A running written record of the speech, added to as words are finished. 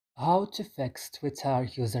How to fix Twitter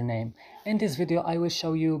username. In this video I will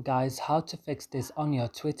show you guys how to fix this on your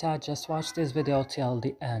Twitter. Just watch this video till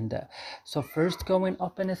the end. So first go and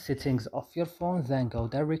open the settings of your phone, then go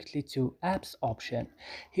directly to apps option.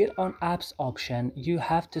 Here on apps option you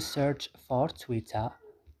have to search for Twitter.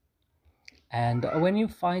 And when you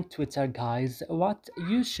find Twitter, guys, what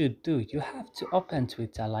you should do, you have to open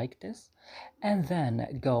Twitter like this and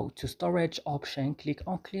then go to storage option, click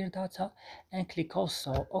on clear data and click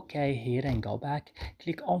also OK here and go back,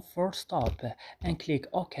 click on force stop and click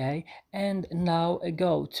OK, and now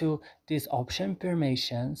go to this option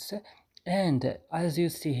permissions, and as you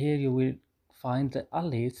see here you will find a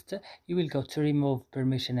list. You will go to remove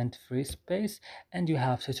permission and free space, and you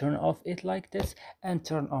have to turn off it like this and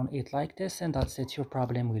turn on it like this, and that's it. Your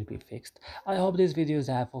problem will be fixed. I hope this video is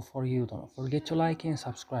helpful for you. Don't forget to like and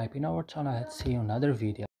subscribe in our channel. Let's see you in another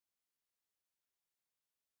video.